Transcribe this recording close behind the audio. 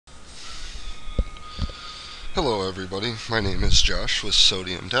Hello everybody, my name is Josh with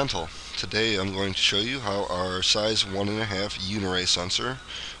Sodium Dental. Today I'm going to show you how our size 1.5 Uniray sensor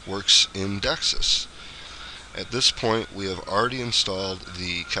works in Dexis. At this point we have already installed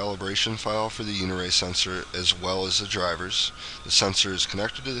the calibration file for the Uniray sensor as well as the drivers. The sensor is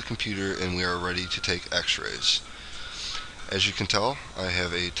connected to the computer and we are ready to take x-rays. As you can tell, I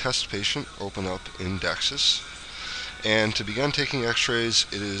have a test patient open up in Dexis. And to begin taking x-rays,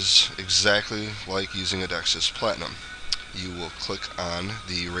 it is exactly like using a Dexis Platinum. You will click on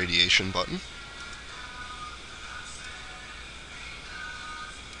the radiation button.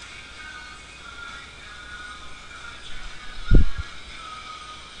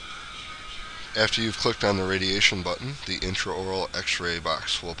 After you've clicked on the radiation button, the intraoral x-ray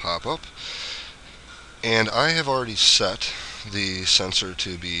box will pop up. And I have already set the sensor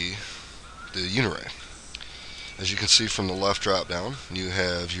to be the Uniray. As you can see from the left drop down, you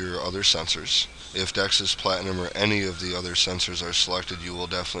have your other sensors. If Dexis Platinum or any of the other sensors are selected, you will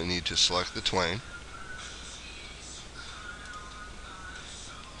definitely need to select the TWAIN.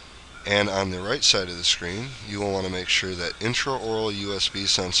 And on the right side of the screen, you will want to make sure that intraoral USB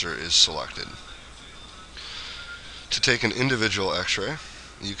sensor is selected. To take an individual x-ray,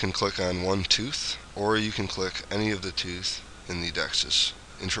 you can click on one tooth, or you can click any of the tooth in the Dexis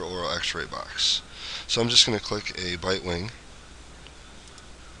intraoral x-ray box. So I'm just going to click a bite wing,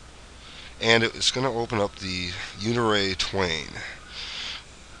 and it's going to open up the Uniray TWAIN.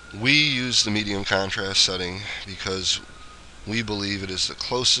 We use the medium contrast setting because we believe it is the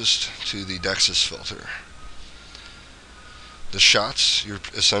closest to the Dexis filter. The shots, you're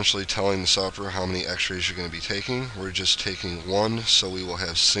essentially telling the software how many x-rays you're going to be taking. We're just taking one, so we will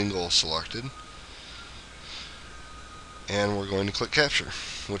have single selected. And we're going to click capture,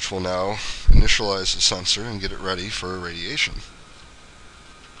 which will now initialize the sensor and get it ready for irradiation.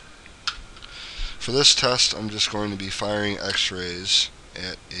 For this test, I'm just going to be firing x-rays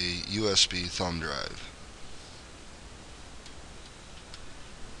at a USB thumb drive.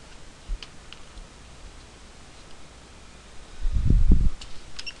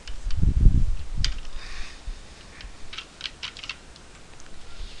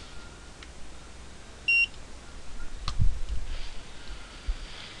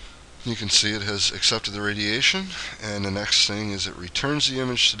 You can see it has accepted the radiation, and the next thing is it returns the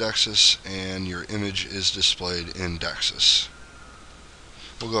image to Dexis and your image is displayed in Dexis.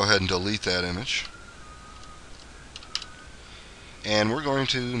 We'll go ahead and delete that image. And we're going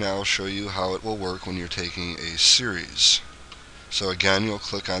to now show you how it will work when you're taking a series. So again, you'll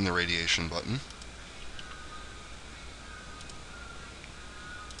click on the radiation button.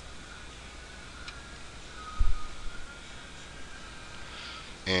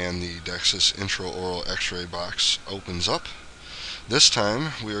 And the Dexis intraoral x-ray box opens up. This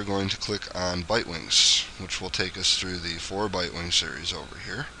time we are going to click on bite wings, which will take us through the 4 bite wing series over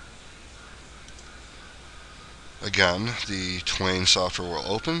here. Again, the TWAIN software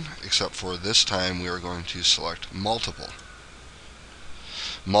will open, except for this time we are going to select multiple.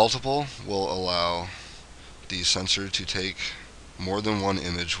 Multiple will allow the sensor to take more than one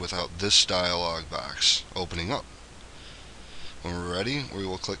image without this dialog box opening up. When we're ready, we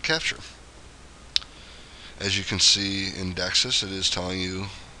will click capture. As you can see in Dexis, it is telling you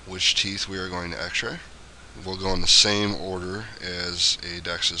which teeth we are going to x-ray. We'll go in the same order as a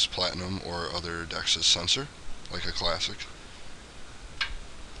Dexis Platinum or other Dexis sensor, like a classic.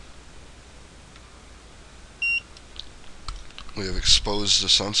 We have exposed the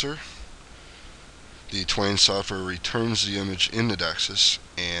sensor. The TWAIN software returns the image into Dexis,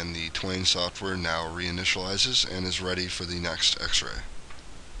 and the TWAIN software now reinitializes and is ready for the next x-ray.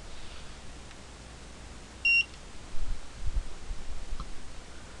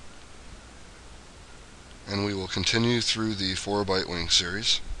 And we will continue through the 4 bite wing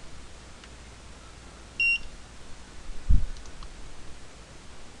series.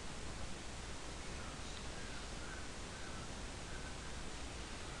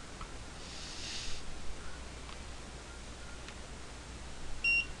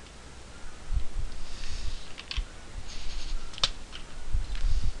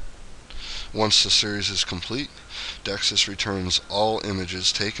 Once the series is complete, Dexis returns all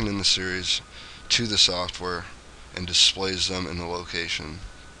images taken in the series to the software and displays them in the location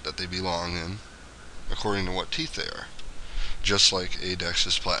that they belong in, according to what teeth they are, just like a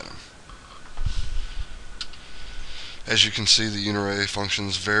Dexis Platinum. As you can see, the Uniray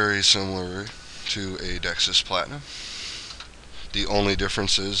functions very similar to a Dexis Platinum. The only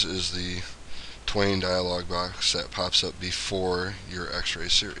difference is the TWAIN dialog box that pops up before your x-ray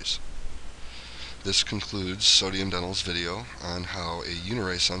series. This concludes Sodium Dental's video on how a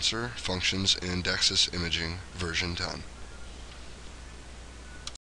Uniray sensor functions in Dexis Imaging version 10.